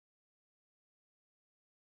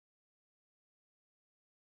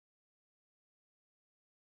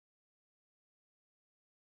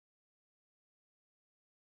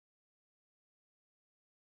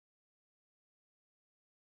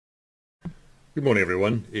Good morning,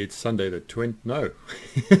 everyone. It's Sunday the 20th. No,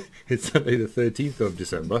 it's Sunday the 13th of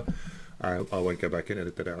December. I won't go back and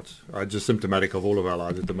edit that out. Just symptomatic of all of our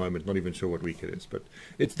lives at the moment. Not even sure what week it is, but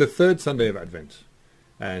it's the third Sunday of Advent.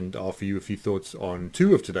 And I'll offer you a few thoughts on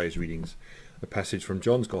two of today's readings, a passage from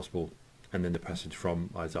John's Gospel and then the passage from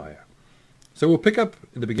Isaiah. So we'll pick up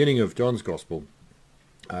at the beginning of John's Gospel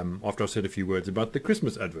after I've said a few words about the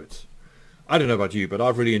Christmas adverts. I don't know about you, but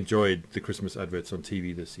I've really enjoyed the Christmas adverts on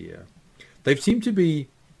TV this year. They've seemed to be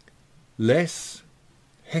less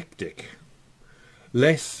hectic,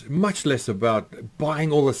 much less about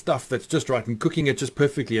buying all the stuff that's just right and cooking it just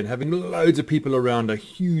perfectly and having loads of people around a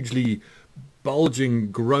hugely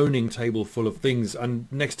bulging, groaning table full of things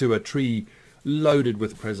and next to a tree loaded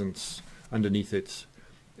with presents underneath it.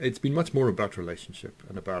 It's been much more about relationship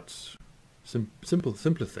and about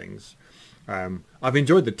simpler things. I've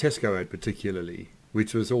enjoyed the Tesco ad particularly,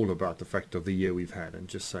 which was all about the fact of the year we've had and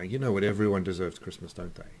just saying, you know what, everyone deserves Christmas,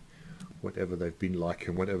 don't they? Whatever they've been like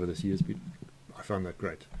and whatever this year's been. I found that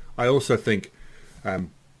great. I also think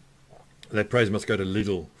that praise must go to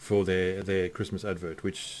Lidl for their Christmas advert,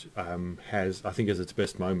 which has, I think, as its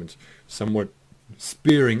best moment, somewhat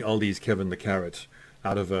spearing Aldi's Kevin the Carrot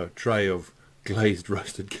out of a tray of glazed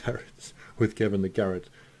roasted carrots with Kevin the Carrot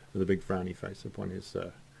with a big frowny face upon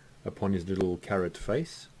his little carrot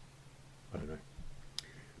face. I don't know.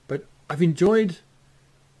 But I've enjoyed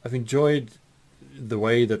the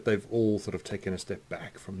way that they've all sort of taken a step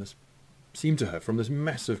back from this, seem to have, from this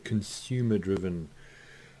massive consumer-driven,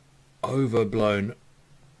 overblown,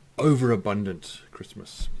 overabundant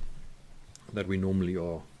Christmas that we normally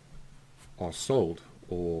are sold,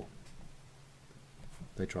 or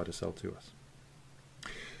they try to sell to us.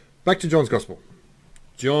 Back to John's Gospel.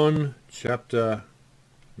 John chapter,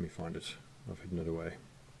 let me find it, I've hidden it away.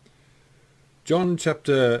 John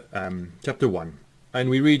chapter 1, and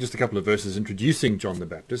we read just a couple of verses introducing John the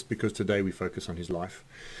Baptist because today we focus on his life.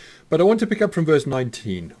 But I want to pick up from verse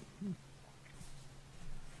 19.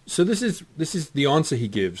 So this is the answer he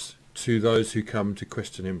gives to those who come to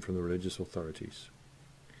question him from the religious authorities.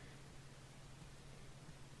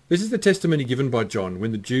 This is the testimony given by John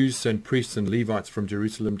when the Jews sent priests and Levites from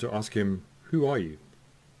Jerusalem to ask him, "Who are you?"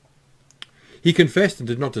 He confessed and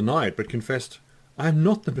did not deny it, but confessed, "I am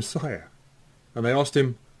not the Messiah." And they asked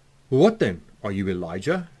him, "What then? Are you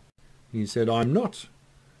Elijah?" He said, "I am not."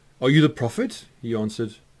 "Are you the prophet?" He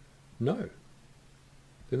answered, "No."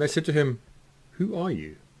 Then they said to him, "Who are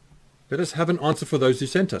you? Let us have an answer for those who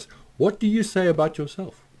sent us. What do you say about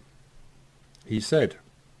yourself?" He said,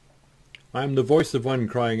 "I am the voice of one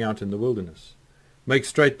crying out in the wilderness. Make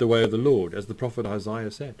straight the way of the Lord, as the prophet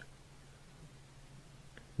Isaiah said."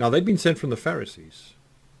 Now they'd been sent from the Pharisees.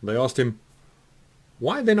 They asked him,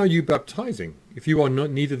 "Why then are you baptizing, if you are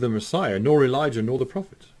neither the Messiah, nor Elijah, nor the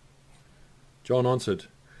prophet?" John answered,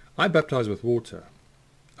 "I baptize with water.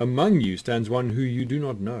 Among you stands one who you do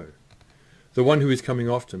not know, the one who is coming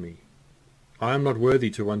after me. I am not worthy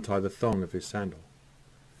to untie the thong of his sandal."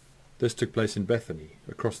 This took place in Bethany,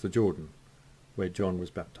 across the Jordan, where John was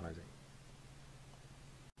baptizing.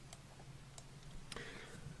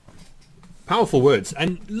 Powerful words,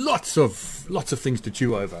 and lots of things to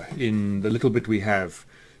chew over in the little bit we have.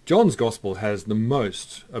 John's Gospel has the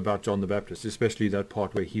most about John the Baptist, especially that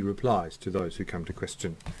part where he replies to those who come to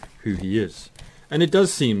question who he is. And it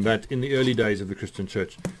does seem that in the early days of the Christian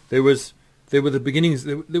church, there were the beginnings,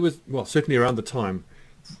 there was, well, certainly around the time,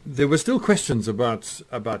 there were still questions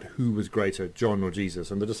about who was greater, John or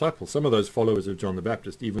Jesus, and the disciples. Some of those followers of John the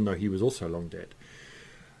Baptist, even though he was also long dead,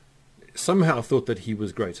 somehow thought that he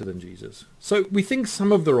was greater than Jesus. So we think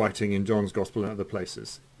some of the writing in John's Gospel and other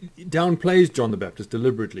places downplays John the Baptist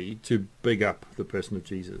deliberately to big up the person of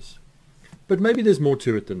Jesus. But maybe there's more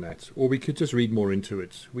to it than that, or we could just read more into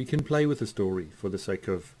it. We can play with the story for the sake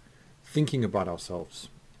of thinking about ourselves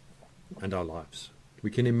and our lives.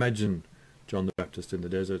 We can imagine John the Baptist in the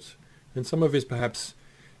desert and some of his perhaps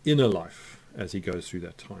inner life as he goes through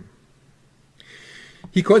that time.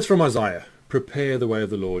 He quotes from Isaiah, "Prepare the way of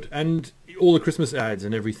the Lord." And all the Christmas ads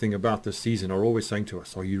and everything about this season are always saying to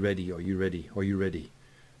us, "Are you ready? Are you ready? Are you ready?"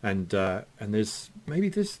 And there's maybe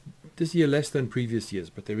this year less than previous years,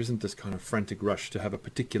 but there isn't this kind of frantic rush to have a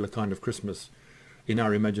particular kind of Christmas in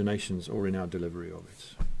our imaginations or in our delivery of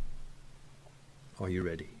it. Are you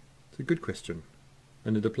ready? It's a good question,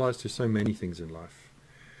 and it applies to so many things in life.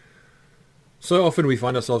 So often we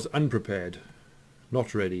find ourselves unprepared,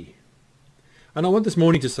 not ready. And I want this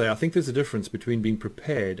morning to say, I think there's a difference between being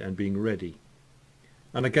prepared and being ready.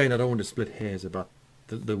 And again, I don't want to split hairs about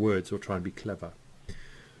the words or try and be clever.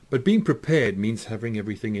 But being prepared means having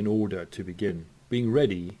everything in order to begin. Being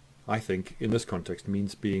ready, I think, in this context,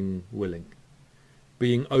 means being willing.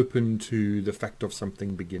 being open to the fact of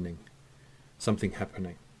something beginning, something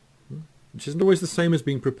happening, which isn't always the same as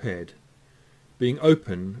being prepared. Being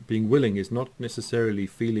open, being willing, is not necessarily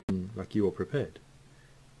feeling like you are prepared.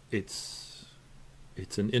 It's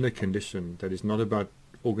an inner condition that is not about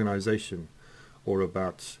organization or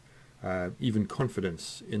about even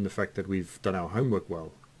confidence in the fact that we've done our homework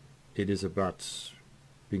well. It is about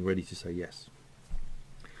being ready to say yes.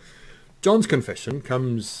 John's confession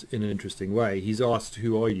comes in an interesting way. He's asked,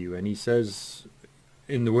 "Who are you?" And he says,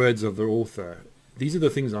 in the words of the author, "These are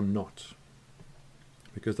the things I'm not."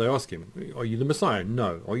 Because they ask him, "Are you the Messiah?"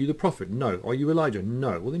 No. "Are you the prophet?" No. "Are you Elijah?"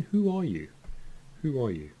 No. Well, then who are you? Who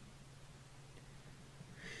are you?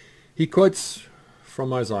 He quotes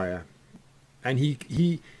from Isaiah, and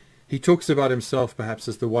he talks about himself perhaps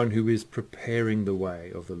as the one who is preparing the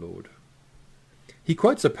way of the Lord. He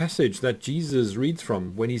quotes a passage that Jesus reads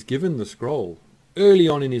from when he's given the scroll. Early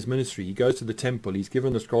on in his ministry, he goes to the temple, he's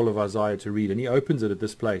given the scroll of Isaiah to read, and he opens it at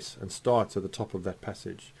this place and starts at the top of that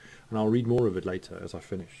passage. And I'll read more of it later as I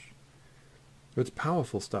finish. It's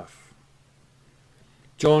powerful stuff.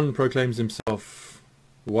 John proclaims himself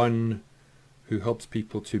one who helps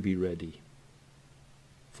people to be ready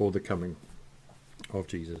for the coming of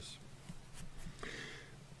Jesus.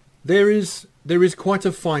 There is quite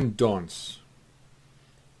a fine dance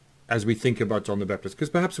as we think about John the Baptist, because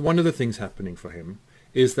perhaps one of the things happening for him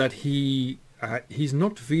is that he's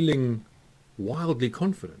not feeling wildly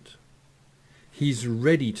confident. He's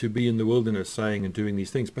ready to be in the wilderness saying and doing these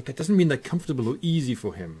things, but that doesn't mean they're comfortable or easy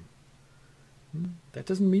for him. That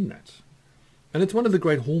doesn't mean that. And it's one of the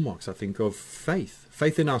great hallmarks, I think, of faith.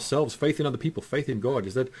 Faith in ourselves, faith in other people, faith in God,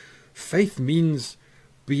 is that faith means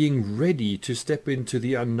being ready to step into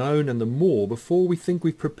the unknown and the more before we think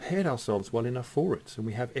we've prepared ourselves well enough for it and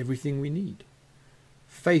we have everything we need.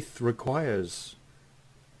 Faith requires,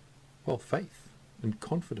 well, faith and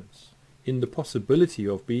confidence in the possibility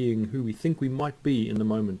of being who we think we might be in the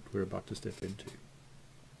moment we're about to step into.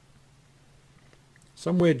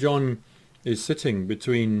 Somewhere John is sitting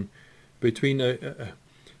between a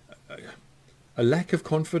lack of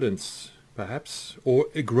confidence, perhaps, or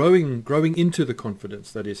a growing into the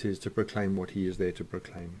confidence that is his to proclaim what he is there to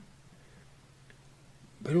proclaim.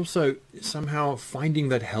 But also somehow finding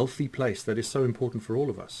that healthy place that is so important for all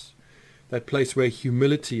of us. That place where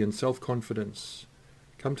humility and self-confidence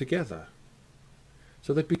come together.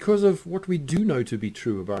 So that because of what we do know to be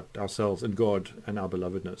true about ourselves and God and our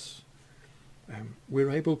belovedness,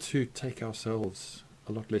 we're able to take ourselves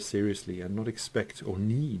a lot less seriously and not expect or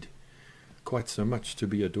need quite so much to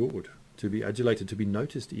be adored, to be adulated, to be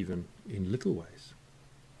noticed even in little ways.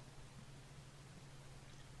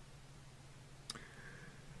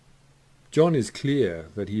 John is clear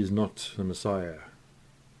that he is not the Messiah.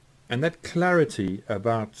 And that clarity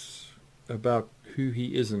about who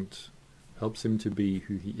he isn't helps him to be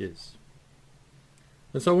who he is.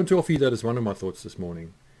 And so I want to offer you that as one of my thoughts this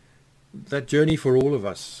morning. That journey for all of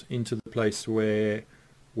us into the place where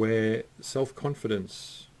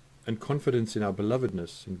self-confidence and confidence in our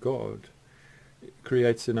belovedness in God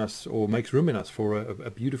creates in us or makes room in us for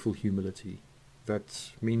a beautiful humility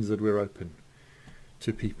that means that we're open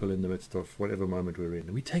to people in the midst of whatever moment we're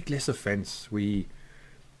in. We take less offense. We're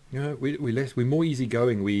more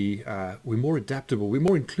easygoing. We're more adaptable. We're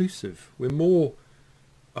more inclusive. We're more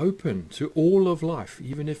open to all of life,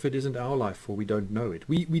 even if it isn't our life or we don't know it.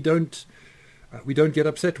 We don't get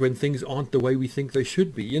upset when things aren't the way we think they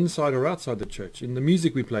should be, inside or outside the church, in the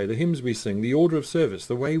music we play, the hymns we sing, the order of service,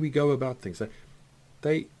 the way we go about things.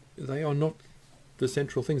 They are not the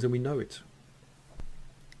central things, and we know it.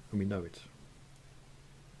 And we know it.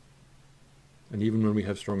 And even when we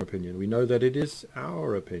have strong opinion, we know that it is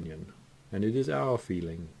our opinion, and it is our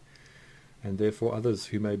feeling, and therefore others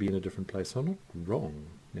who may be in a different place are not wrong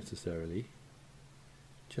necessarily,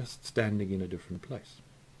 just standing in a different place.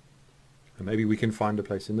 And maybe we can find a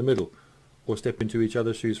place in the middle, or step into each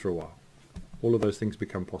other's shoes for a while. All of those things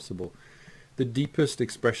become possible. The deepest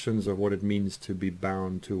expressions of what it means to be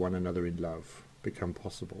bound to one another in love become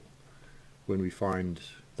possible when we find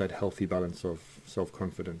that healthy balance of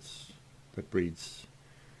self-confidence that breeds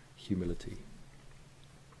humility.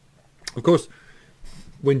 Of course,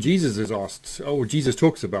 when Jesus is asked, or Jesus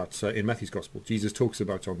talks about, in Matthew's Gospel, Jesus talks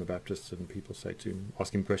about John the Baptist, and people say to him,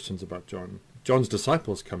 ask him questions about John. John's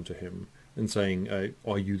disciples come to him and saying,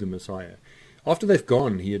 are you the Messiah? After they've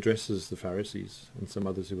gone, he addresses the Pharisees and some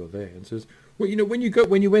others who are there and says, well,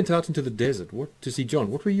 when you went out into the desert to see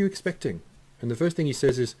John, what were you expecting? And the first thing he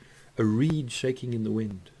says is, a reed shaking in the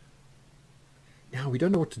wind. Now, we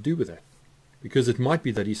don't know what to do with that, because it might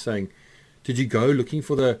be that he's saying, did you go looking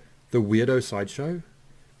for the weirdo sideshow?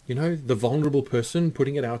 You know, the vulnerable person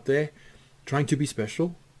putting it out there, trying to be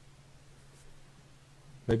special.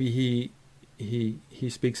 Maybe he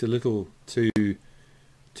speaks a little to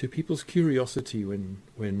people's curiosity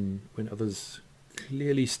when others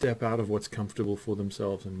clearly step out of what's comfortable for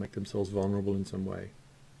themselves and make themselves vulnerable in some way.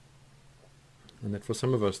 And that for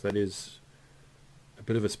some of us that is a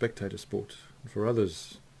bit of a spectator sport, and for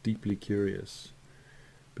others deeply curious,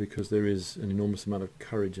 because there is an enormous amount of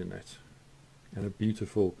courage in that, and a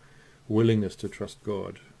beautiful willingness to trust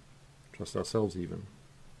God, trust ourselves even.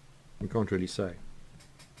 We can't really say.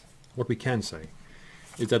 What we can say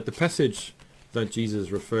is that the passage that Jesus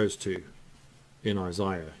refers to in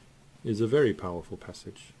Isaiah is a very powerful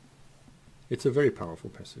passage. It's a very powerful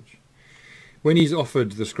passage. When he's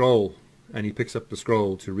offered the scroll and he picks up the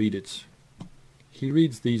scroll to read it, he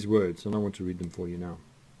reads these words, and I want to read them for you now.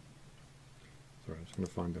 Sorry, I'm just going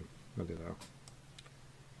to find them. Oh, there they are.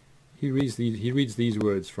 He reads these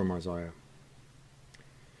words from Isaiah.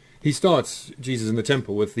 He starts, Jesus in the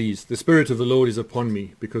temple, with these: "The Spirit of the Lord is upon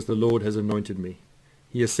me, because the Lord has anointed me.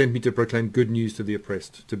 He has sent me to proclaim good news to the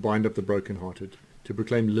oppressed, to bind up the brokenhearted, to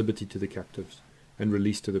proclaim liberty to the captives, and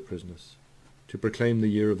release to the prisoners, to proclaim the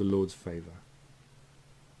year of the Lord's favour."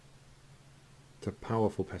 It's a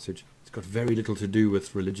powerful passage. It's got very little to do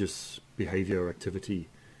with religious behaviour or activity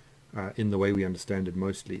in the way we understand it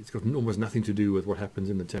mostly. It's got almost nothing to do with what happens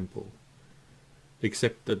in the temple,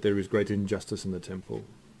 except that there is great injustice in the temple.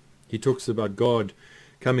 He talks about God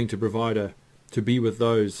coming to provide to be with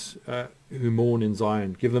those who mourn in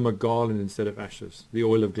Zion, give them a garland instead of ashes, the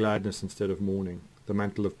oil of gladness instead of mourning, the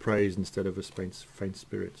mantle of praise instead of a faint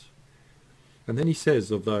spirit. And then he says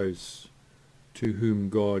of those to whom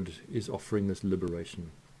God is offering this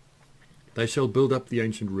liberation: "They shall build up the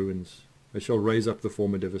ancient ruins, they shall raise up the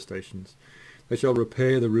former devastations, they shall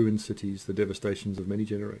repair the ruined cities, the devastations of many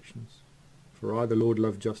generations. For I, the Lord,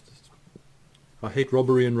 love justice. I hate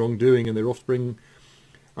robbery and wrongdoing, and their offspring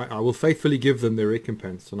I will faithfully give them their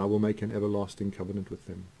recompense, and I will make an everlasting covenant with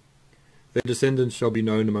them. Their descendants shall be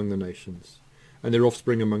known among the nations, and their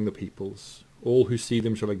offspring among the peoples. All who see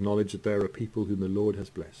them shall acknowledge that they are a people whom the Lord has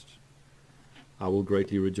blessed. I will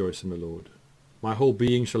greatly rejoice in the Lord. My whole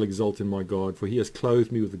being shall exult in my God, for he has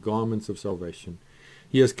clothed me with the garments of salvation.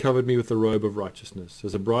 He has covered me with the robe of righteousness,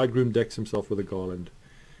 as a bridegroom decks himself with a garland,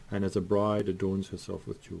 and as a bride adorns herself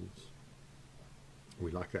with jewels." We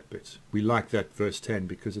like that bit. We like that verse 10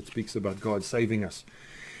 because it speaks about God saving us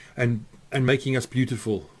and making us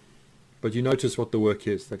beautiful. But you notice what the work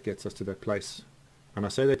is that gets us to that place. And I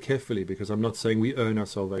say that carefully because I'm not saying we earn our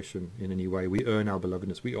salvation in any way. We earn our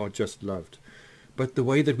belovedness. We are just loved. But the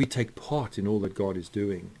way that we take part in all that God is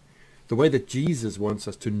doing, the way that Jesus wants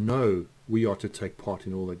us to know we are to take part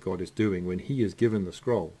in all that God is doing when he is given the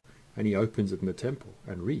scroll and he opens it in the temple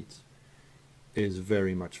and reads, is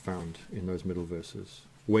very much found in those middle verses,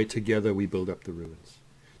 where together we build up the ruins.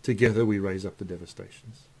 Together we raise up the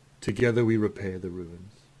devastations. Together we repair the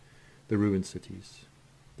ruins, the ruined cities,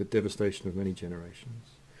 the devastation of many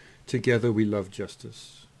generations. Together we love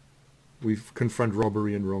justice. We confront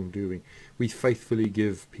robbery and wrongdoing. We faithfully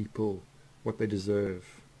give people what they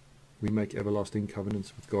deserve. We make everlasting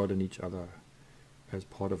covenants with God and each other as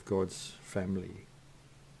part of God's family.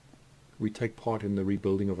 We take part in the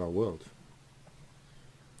rebuilding of our world.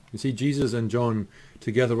 You see, Jesus and John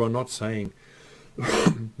together are not saying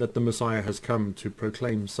that the Messiah has come to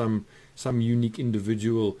proclaim some unique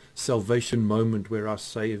individual salvation moment where our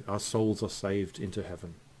souls are saved into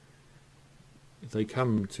heaven. They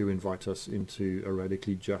come to invite us into a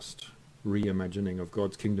radically just reimagining of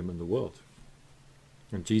God's kingdom in the world.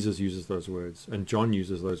 And Jesus uses those words, and John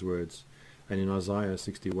uses those words, and in Isaiah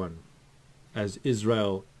 61, as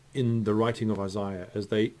Israel, in the writing of Isaiah, as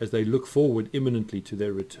they look forward imminently to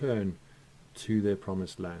their return to their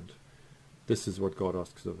promised land, this is what God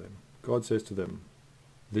asks of them. God says to them,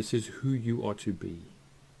 this is who you are to be.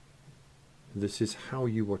 This is how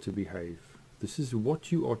you are to behave. This is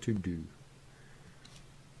what you are to do.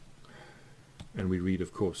 And we read,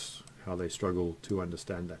 of course, how they struggle to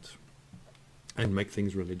understand that and make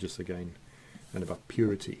things religious again and about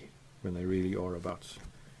purity when they really are about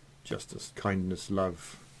justice, kindness,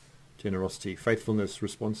 love, generosity, faithfulness,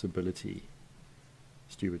 responsibility,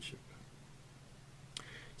 stewardship.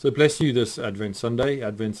 So bless you this Advent Sunday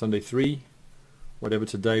 3, whatever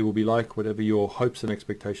today will be like, whatever your hopes and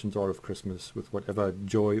expectations are of Christmas, with whatever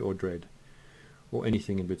joy or dread or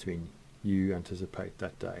anything in between you anticipate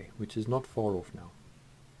that day, which is not far off now.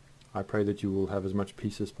 I pray that you will have as much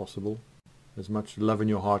peace as possible, as much love in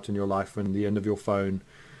your heart and your life and the end of your phone,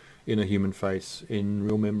 in a human face, in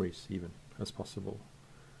real memories even, as possible.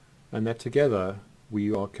 And that together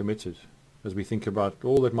we are committed as we think about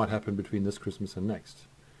all that might happen between this Christmas and next,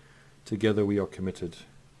 together we are committed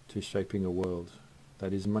to shaping a world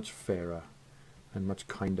that is much fairer and much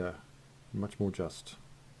kinder and much more just,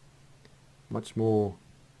 much more,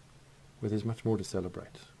 where there's much more to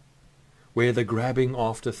celebrate, where the grabbing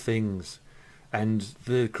after things and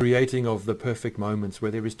the creating of the perfect moments,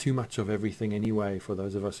 where there is too much of everything anyway for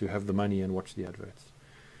those of us who have the money and watch the adverts,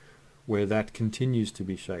 where that continues to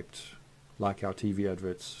be shaped, like our TV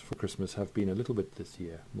adverts for Christmas have been a little bit this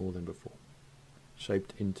year, more than before,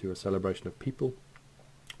 shaped into a celebration of people,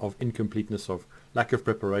 of incompleteness, of lack of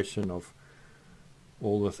preparation, of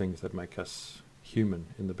all the things that make us human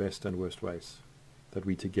in the best and worst ways, that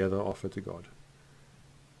we together offer to God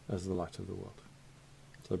as the light of the world.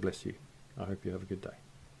 So bless you. I hope you have a good day.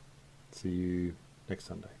 See you next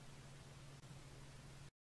Sunday.